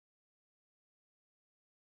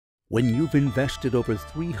When you've invested over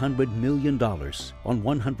 $300 million on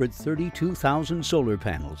 132,000 solar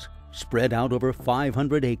panels spread out over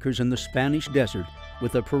 500 acres in the Spanish desert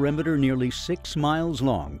with a perimeter nearly 6 miles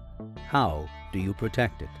long, how do you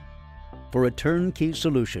protect it? For a turnkey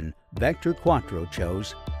solution, Vector Quattro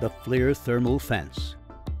chose the Flir thermal fence.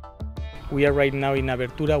 We are right now in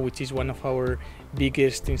Abertura, which is one of our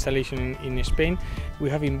biggest installations in Spain. We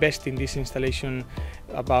have invested in this installation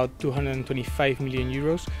about 225 million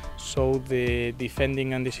euros, so the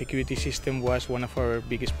defending and the security system was one of our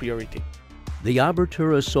biggest priorities. The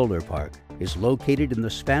Abertura Solar Park is located in the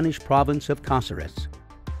Spanish province of Cámaras.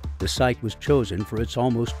 The site was chosen for its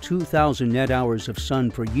almost 2,000 net hours of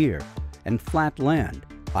sun per year and flat land,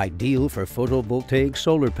 ideal for photovoltaic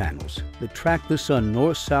solar panels that track the sun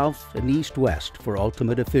north-south and east-west for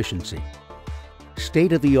ultimate efficiency.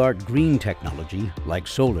 State-of-the-art green technology, like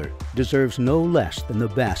solar, deserves no less than the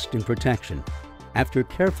best in protection. After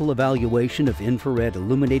careful evaluation of infrared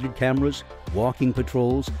illuminated cameras, walking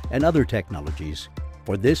patrols, and other technologies,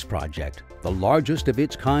 for this project, the largest of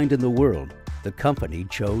its kind in the world, the company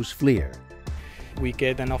chose Flir. We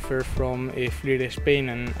get an offer from Flir Spain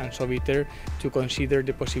and Sobiter to consider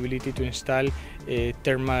the possibility to install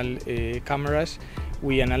thermal cameras.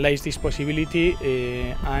 We analyze this possibility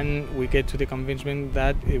and we get to the convincement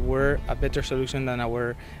that we're a better solution than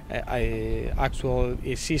our actual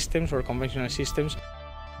systems or conventional systems.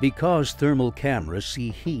 Because thermal cameras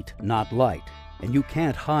see heat, not light, and you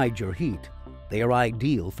can't hide your heat, they are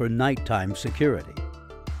ideal for nighttime security.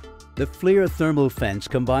 The Flir thermal fence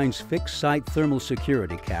combines fixed-site thermal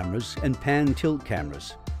security cameras and pan-tilt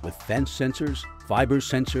cameras with fence sensors, fiber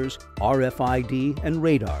sensors, RFID, and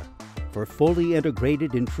radar for fully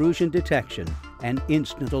integrated intrusion detection and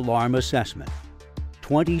instant alarm assessment.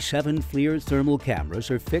 27 Flir thermal cameras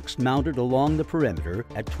are fixed-mounted along the perimeter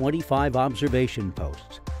at 25 observation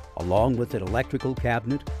posts, along with an electrical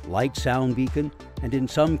cabinet, light-sound beacon, and in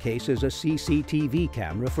some cases a CCTV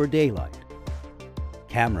camera for daylight.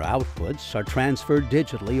 Camera outputs are transferred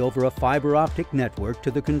digitally over a fiber optic network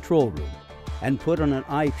to the control room and put on an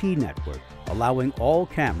IP network, allowing all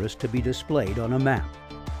cameras to be displayed on a map.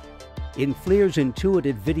 In Flir's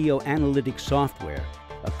intuitive video analytics software,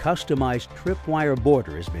 a customized tripwire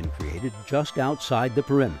border has been created just outside the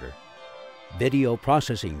perimeter. Video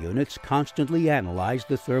processing units constantly analyze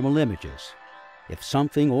the thermal images. If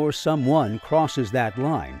something or someone crosses that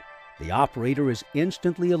line, the operator is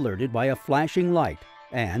instantly alerted by a flashing light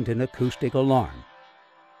and an acoustic alarm.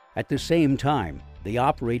 At the same time, the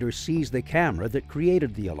operator sees the camera that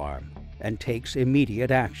created the alarm and takes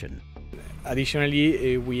immediate action.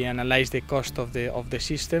 Additionally, we analyzed the cost of the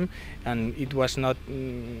system, and it was not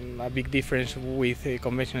a big difference with a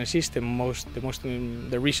conventional system.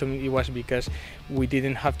 The reason it was because we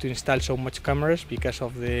didn't have to install so much cameras because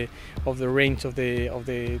of the range of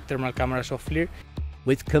the thermal cameras of Flir.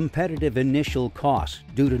 With competitive initial costs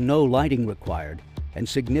due to no lighting required and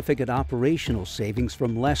significant operational savings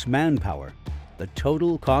from less manpower, the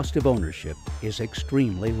total cost of ownership is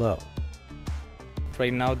extremely low.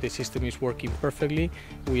 Right now the system is working perfectly.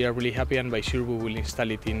 We are really happy, and by sure we will install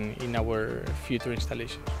it in our future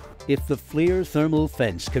installations. If the Flir thermal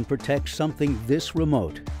fence can protect something this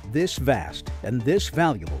remote, this vast, and this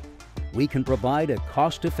valuable, we can provide a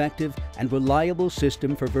cost-effective and reliable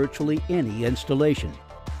system for virtually any installation.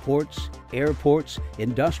 Ports, airports,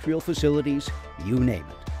 industrial facilities, you name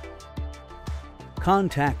it.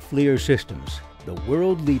 Contact Flir Systems, the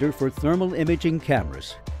world leader for thermal imaging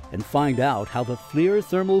cameras, and find out how the Flir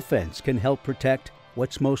thermal fence can help protect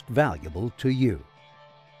what's most valuable to you.